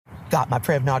Got my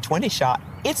Prevnar 20 shot.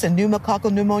 It's a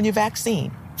pneumococcal pneumonia vaccine.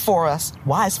 For us,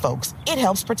 wise folks, it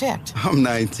helps protect. I'm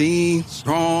 19,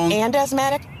 strong. And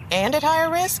asthmatic, and at higher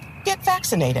risk. Get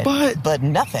vaccinated. But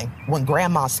nothing when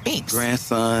grandma speaks.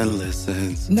 Grandson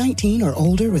listens. 19 or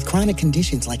older with chronic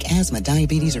conditions like asthma,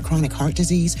 diabetes, or chronic heart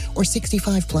disease, or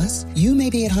 65 plus, you may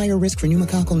be at higher risk for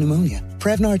pneumococcal pneumonia.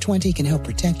 Prevnar 20 can help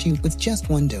protect you with just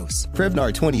one dose.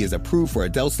 Prevnar 20 is approved for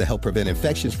adults to help prevent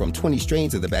infections from 20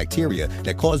 strains of the bacteria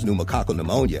that cause pneumococcal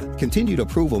pneumonia. Continued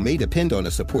approval may depend on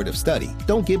a supportive study.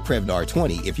 Don't get Prevnar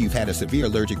 20 if you've had a severe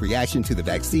allergic reaction to the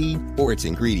vaccine or its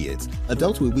ingredients.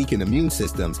 Adults with weakened immune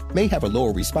systems may have a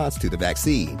lower response to the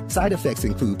vaccine. Side effects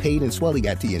include pain and swelling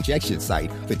at the injection site,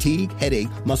 fatigue, headache,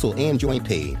 muscle, and joint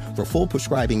pain. For full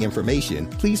prescribing information,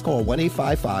 please call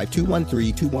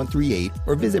 1-855-213-2138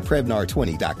 or visit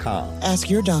Prevnar20.com. Ask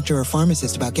your doctor or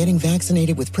pharmacist about getting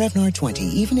vaccinated with Prevnar 20,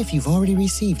 even if you've already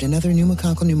received another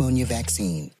pneumococcal pneumonia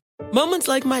vaccine. Moments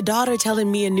like my daughter telling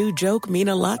me a new joke mean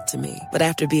a lot to me. But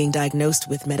after being diagnosed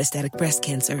with metastatic breast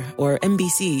cancer, or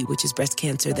MBC, which is breast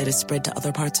cancer that is spread to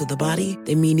other parts of the body,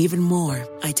 they mean even more.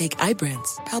 I take Ibrance,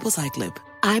 palbociclib.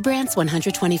 Ibrance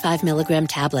 125 milligram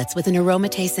tablets with an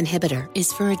aromatase inhibitor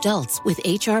is for adults with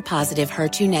HR-positive,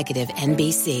 HER2-negative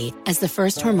MBC as the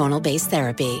first hormonal-based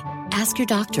therapy. Ask your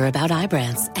doctor about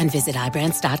Ibrance and visit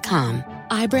Ibrance.com.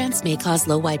 Ibrance may cause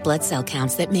low white blood cell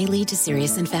counts that may lead to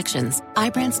serious infections.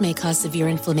 Ibrance may cause severe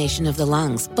inflammation of the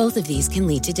lungs. Both of these can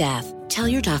lead to death. Tell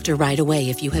your doctor right away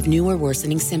if you have new or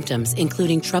worsening symptoms,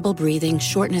 including trouble breathing,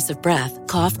 shortness of breath,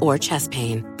 cough, or chest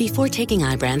pain. Before taking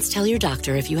Ibrance, tell your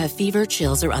doctor if you have fever,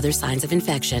 chills, or other signs of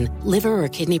infection, liver or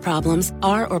kidney problems,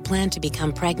 are or plan to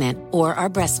become pregnant, or are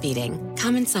breastfeeding.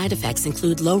 Common side effects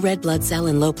include low red blood cell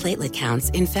and low platelet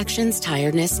counts, infections,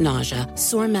 tiredness, nausea,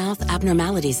 sore mouth,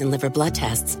 abnormalities in liver blood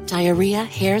tests, diarrhea,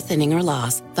 hair thinning or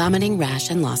loss, vomiting, rash,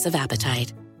 and loss of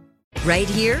appetite. Right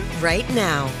here, right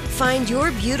now. Find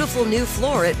your beautiful new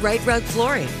floor at Rite Rug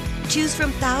Flooring. Choose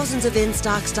from thousands of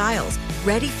in-stock styles,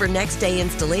 ready for next day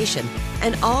installation,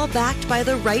 and all backed by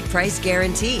the right price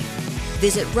guarantee.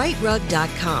 Visit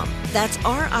riterug.com. That's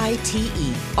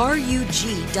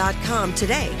RITERUG.com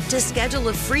today to schedule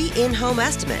a free in-home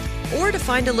estimate or to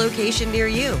find a location near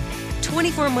you.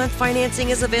 24-month financing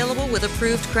is available with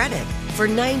approved credit. For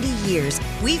 90 years,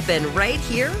 we've been right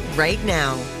here, right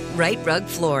now. Rite Rug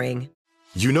Flooring.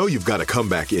 You know you've got a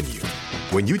comeback in you.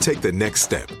 When you take the next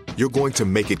step, you're going to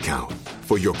make it count.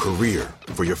 For your career,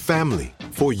 for your family,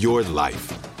 for your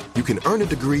life. You can earn a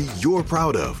degree you're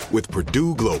proud of with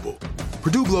Purdue Global.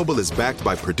 Purdue Global is backed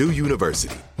by Purdue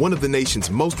University, one of the nation's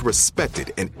most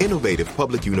respected and innovative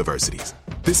public universities.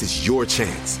 This is your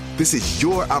chance. This is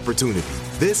your opportunity.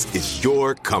 This is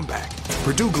your comeback.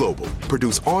 Purdue Global,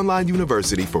 Purdue's online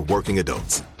university for working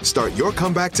adults. Start your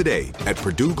comeback today at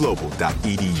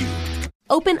purdueglobal.edu.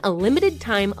 Open a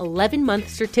limited-time 11-month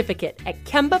certificate at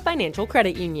Kemba Financial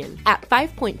Credit Union. At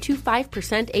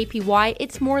 5.25% APY,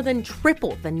 it's more than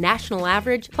triple the national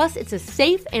average, plus it's a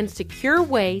safe and secure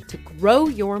way to grow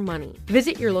your money.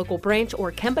 Visit your local branch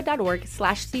or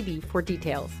kemba.org/cb for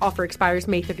details. Offer expires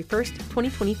May 31st,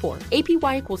 2024.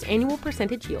 APY equals annual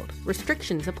percentage yield.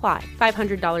 Restrictions apply.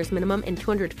 $500 minimum and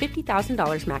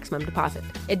 $250,000 maximum deposit.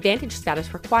 Advantage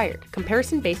status required.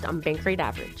 Comparison based on bank rate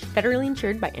average. Federally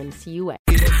insured by NCUA.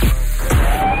 It's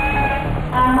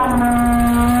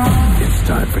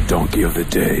time for Donkey of the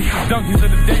Day. Donkeys of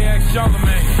the Day, ask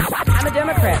Charlemagne. I'm a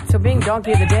Democrat, so being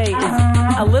Donkey of the Day is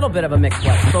a little bit of a mixed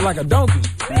blessing. So like a donkey.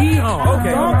 Hee-haw.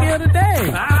 Okay. Donkey of the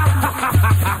Day.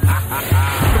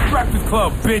 The Breakfast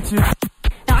Club, bitches.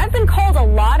 Now, I've been called a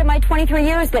lot in my 23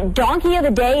 years, but Donkey of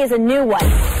the Day is a new one.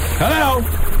 Hello.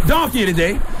 Donkey of the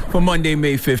Day for Monday,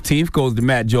 May 15th goes to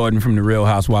Matt Jordan from The Real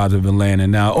Housewives of Atlanta.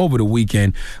 Now, over the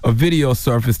weekend, a video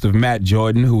surfaced of Matt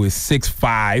Jordan, who is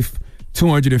 6'5",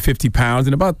 250 pounds,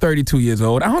 and about 32 years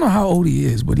old. I don't know how old he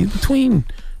is, but he's between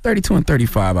 32 and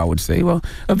 35, I would say. Well,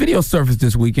 a video surfaced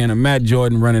this weekend of Matt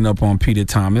Jordan running up on Peter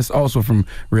Thomas, also from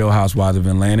Real Housewives of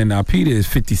Atlanta. Now, Peter is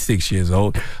 56 years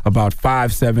old, about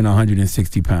 5'7",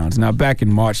 160 pounds. Now, back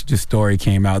in March, this story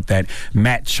came out that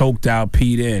Matt choked out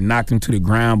Peter and knocked him to the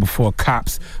ground before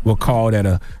cops were called at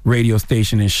a radio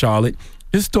station in Charlotte.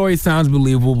 This story sounds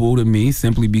believable to me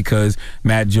simply because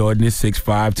Matt Jordan is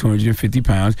 6'5", 250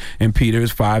 pounds, and Peter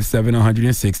is 5'7",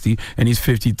 160, and he's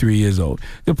 53 years old.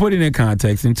 To put it in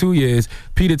context, in 2 years,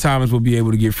 Peter Thomas will be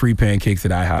able to get free pancakes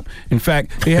at IHOP. In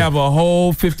fact, they have a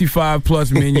whole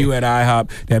 55-plus menu at IHOP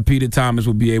that Peter Thomas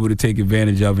will be able to take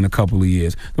advantage of in a couple of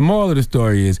years. The moral of the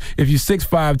story is, if you're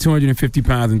 6'5", 250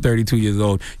 pounds, and 32 years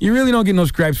old, you really don't get no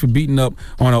scraps for beating up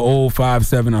on an old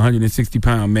 5'7",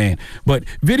 160-pound man. But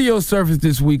video surfaced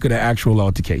this week of the actual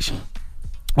altercation.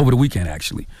 over the weekend,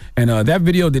 actually. And that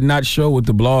video did not show what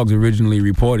the blogs originally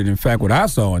reported. In fact, what I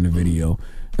saw in the video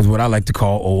is what I like to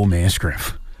call old man Scrimp,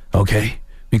 okay?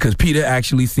 Because Peter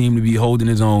actually seemed to be holding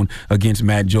his own against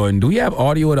Matt Jordan. Do we have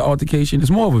audio of the altercation? It's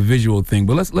more of a visual thing,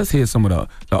 but let's hear some of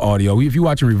the audio. If you're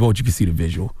watching Revolt, you can see the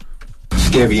visual.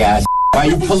 Scary ass. Why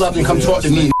you pull up and come talk to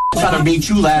me? Try to meet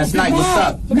you last night. What's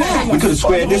up? We could have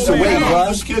squared this away,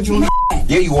 bro.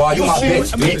 Yeah, you are. You my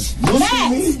bitch.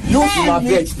 You my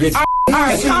bitch. All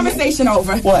right, conversation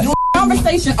over. What?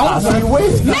 Conversation over.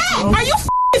 Matt, are you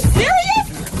serious?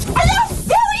 Are you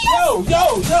serious?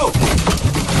 Yo.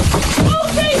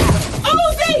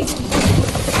 OZ!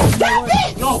 Stop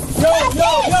it! Yo.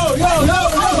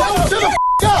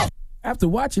 After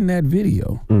watching that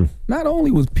video, not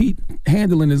only was Pete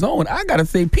handling his own, I gotta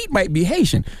say Pete might be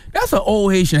Haitian. That's an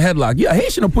old Haitian headlock. Yeah,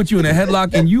 Haitian will put you in a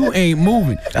headlock and you ain't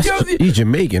moving. He's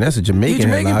Jamaican. That's a Jamaican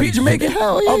headlock. Pete Jamaican?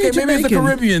 Hell yeah, okay, maybe it's a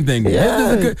Caribbean thing.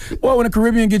 Yeah. Well, when a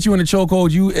Caribbean gets you in a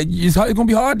chokehold, it's gonna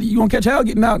be hard. You're gonna catch hell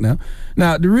getting out now.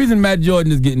 Now, the reason Matt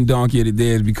Jordan is getting donkey today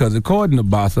is because according to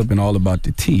Boss Up and All About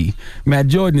the Tea, Matt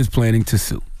Jordan is planning to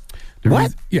sue.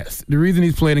 Yes. The reason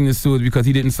he's planning to sue is because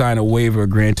he didn't sign a waiver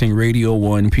granting Radio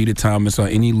 1, Peter Thomas, or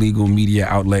any legal media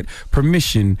outlet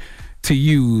permission to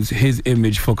use his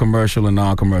image for commercial and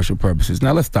non-commercial purposes.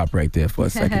 Now, let's stop right there for a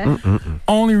second.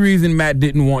 Only reason Matt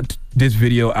didn't want this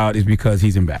video out is because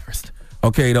he's embarrassed.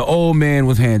 Okay, the old man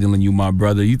was handling you, my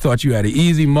brother. You thought you had an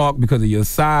easy mark because of your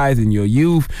size and your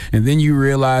youth, and then you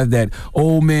realized that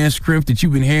old man Scrimp that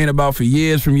you've been hearing about for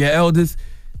years from your elders,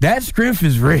 that Scrimp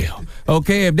is real.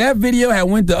 Okay, if that video had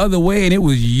went the other way and it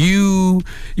was you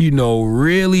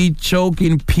really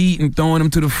choking Pete and throwing him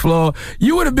to the floor,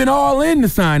 you would have been all in to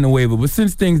sign the waiver. But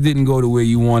since things didn't go the way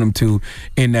you want them to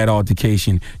in that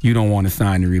altercation, you don't want to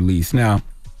sign the release. Now,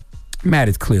 Matt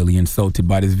is clearly insulted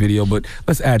by this video, but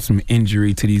let's add some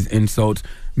injury to these insults.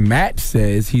 Matt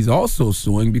says he's also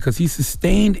suing because he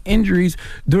sustained injuries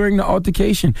during the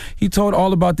altercation. He told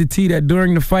All About the Tea that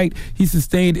during the fight, he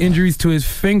sustained injuries to his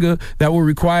finger that will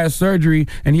require surgery,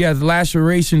 and he has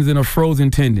lacerations in a frozen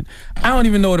tendon. I don't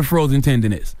even know what a frozen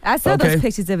tendon is. I saw those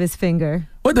pictures of his finger.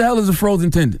 What the hell is a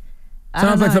frozen tendon?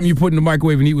 Sounds like something you put in the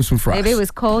microwave and eat with some fries. Maybe it was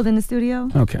cold in the studio.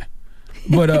 Okay.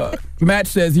 But Matt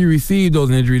says he received those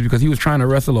injuries because he was trying to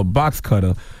wrestle a box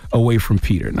cutter away from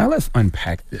Peter. Now let's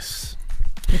unpack this.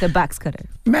 With a box cutter.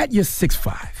 Matt, you're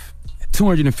 6'5",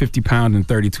 250 pounds and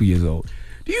 32 years old.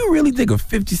 Do you really think a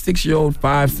 56-year-old,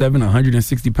 5'7",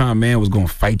 160-pound man was going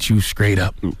to fight you straight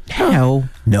up? Hell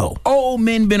no. Old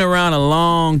men been around a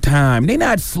long time. They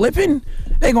not slipping.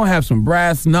 They going to have some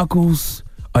brass knuckles,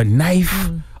 a knife,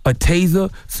 a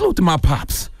taser. Salute to my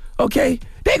pops, okay?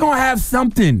 They going to have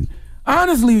something.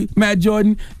 Honestly, Matt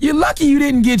Jordan, you're lucky you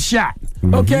didn't get shot.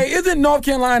 Okay, isn't North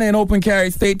Carolina an open carry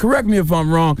state? Correct me if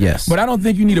I'm wrong. Yes. But I don't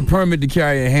think you need a permit to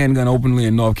carry a handgun openly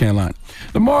in North Carolina.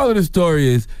 The moral of the story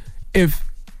is, if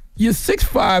you're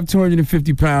 6'5",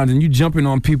 250 pounds, and you jumping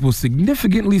on people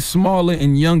significantly smaller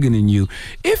and younger than you,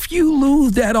 if you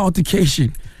lose that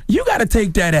altercation, you got to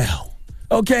take that L.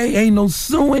 Okay, ain't no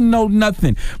suing, no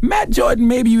nothing. Matt Jordan,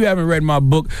 maybe you haven't read my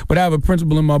book, but I have a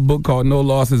principle in my book called No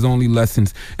Losses, Only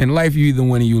Lessons. In life, you either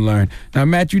win or you learn. Now,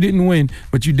 Matt, you didn't win,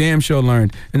 but you damn sure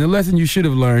learned. And the lesson you should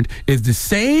have learned is the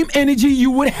same energy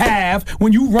you would have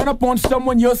when you run up on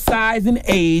someone your size and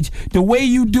age, the way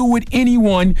you do with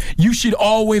anyone, you should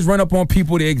always run up on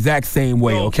people the exact same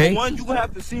way, okay? For one, you would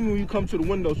have to see me when you come to the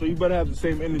window, so you better have the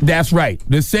same energy. That's right.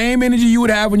 The same energy you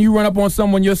would have when you run up on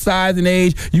someone your size and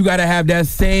age, you got to have that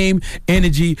same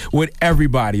energy with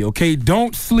everybody, okay?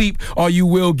 Don't sleep or you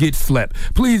will get slept.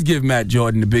 Please give Matt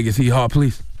Jordan the biggest hee-haw,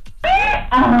 please.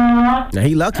 Now,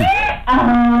 he lucky.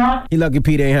 He lucky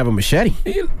Pete ain't have a machete.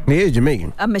 He is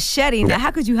Jamaican. A machete? Now, how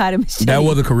could you hide a machete? That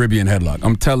was a Caribbean headlock.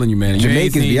 I'm telling you, man.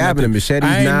 Jamaicans be having machetes,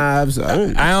 knives.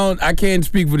 I can't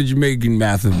speak for the Jamaican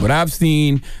masses, but I've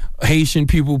seen Haitian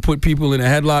people put people in a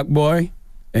headlock, boy,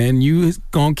 and you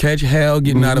gonna catch hell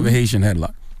getting out of a Haitian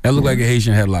headlock. That looked like a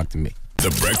Haitian headlock to me. The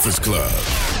Breakfast Club.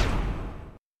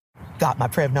 Got my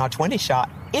Prevnar 20 shot.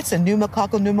 It's a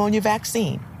pneumococcal pneumonia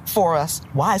vaccine. For us,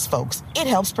 wise folks, it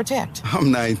helps protect.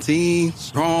 I'm 19,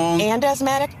 strong. And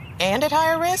asthmatic, and at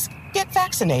higher risk. Get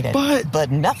vaccinated.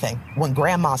 But nothing when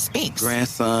grandma speaks.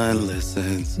 Grandson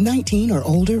listens. 19 or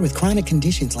older with chronic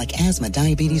conditions like asthma,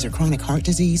 diabetes, or chronic heart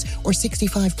disease, or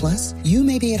 65 plus, you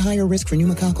may be at higher risk for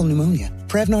pneumococcal pneumonia.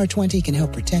 Prevnar 20 can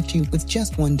help protect you with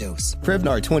just one dose.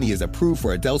 Prevnar 20 is approved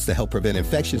for adults to help prevent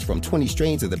infections from 20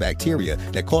 strains of the bacteria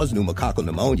that cause pneumococcal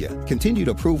pneumonia. Continued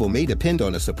approval may depend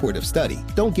on a supportive study.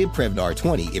 Don't give Prevnar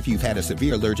 20 if you've had a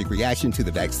severe allergic reaction to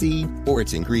the vaccine or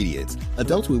its ingredients.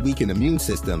 Adults with weakened immune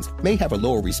systems may have a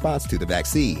lower response to the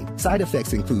vaccine. Side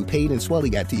effects include pain and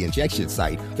swelling at the injection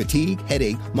site, fatigue,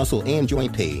 headache, muscle, and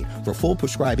joint pain. For full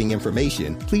prescribing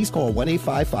information, please call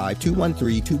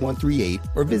 1-855-213-2138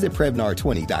 or visit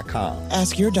Prevnar20.com.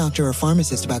 Ask your doctor or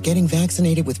pharmacist about getting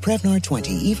vaccinated with Prevnar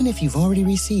 20, even if you've already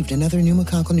received another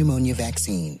pneumococcal pneumonia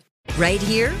vaccine. Right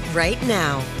here, right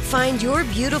now. Find your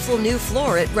beautiful new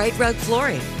floor at Right Rug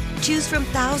Flooring. Choose from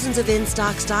thousands of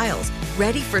in-stock styles,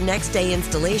 ready for next day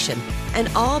installation, and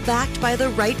all backed by the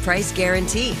right price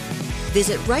guarantee.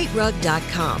 Visit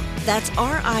rightrug.com. That's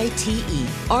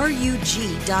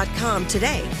RITERUG.com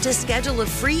today to schedule a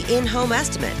free in-home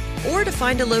estimate or to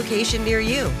find a location near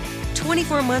you.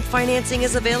 24-month financing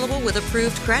is available with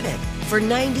approved credit. For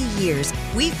 90 years,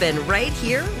 we've been right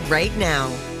here, right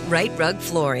now. Right Rug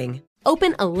Flooring.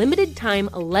 Open a limited-time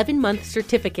 11-month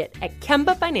certificate at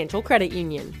Kemba Financial Credit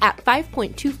Union. At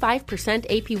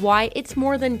 5.25% APY, it's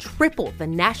more than triple the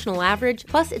national average,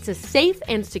 plus it's a safe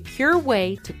and secure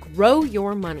way to grow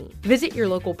your money. Visit your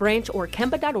local branch or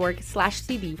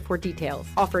kemba.org/cb for details.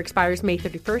 Offer expires May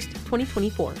 31st,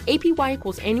 2024. APY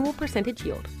equals annual percentage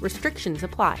yield. Restrictions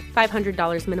apply.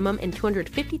 $500 minimum and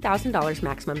 $250,000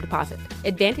 maximum deposit.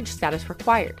 Advantage status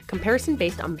required. Comparison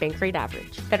based on bank rate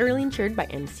average. Federally insured by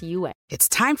NCUA. It's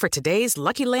time for today's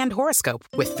Lucky Land horoscope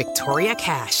with Victoria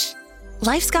Cash.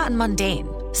 Life's gotten mundane,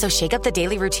 so shake up the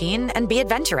daily routine and be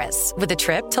adventurous with a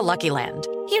trip to Lucky Land.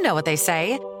 You know what they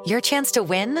say, your chance to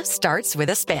win starts with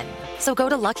a spin. So go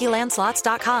to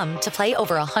LuckyLandSlots.com to play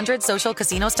over 100 social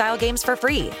casino-style games for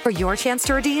free for your chance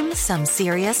to redeem some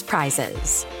serious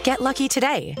prizes. Get lucky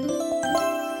today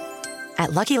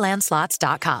at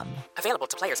LuckyLandSlots.com. Available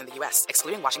to players in the U.S.,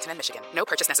 excluding Washington and Michigan. No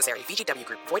purchase necessary. VGW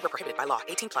Group. Void where prohibited by law.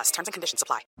 18+. Terms and conditions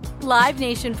apply. Live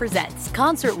Nation presents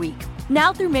Concert Week.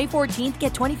 Now through May 14th,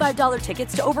 get $25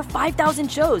 tickets to over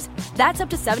 5,000 shows. That's up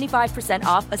to 75%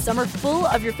 off a summer full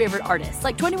of your favorite artists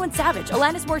like 21 Savage,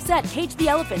 Alanis Morissette, Cage the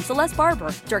Elephant, Celeste Barber,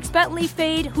 Dierks Bentley,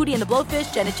 Fade, Hootie and the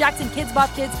Blowfish, Janet Jackson, Kids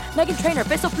Bop Kids, Meghan Trainor,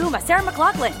 Peso Pluma, Sarah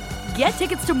McLachlan. Get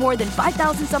tickets to more than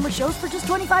 5,000 summer shows for just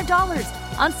 $25.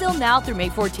 Until now through May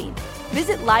 14th.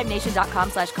 Visit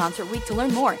LiveNation.com/Concert Week to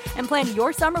learn more and plan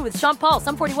your summer with Sean Paul,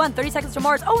 Sum 41, 30 Seconds to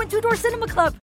Mars, and Two Door Cinema Club.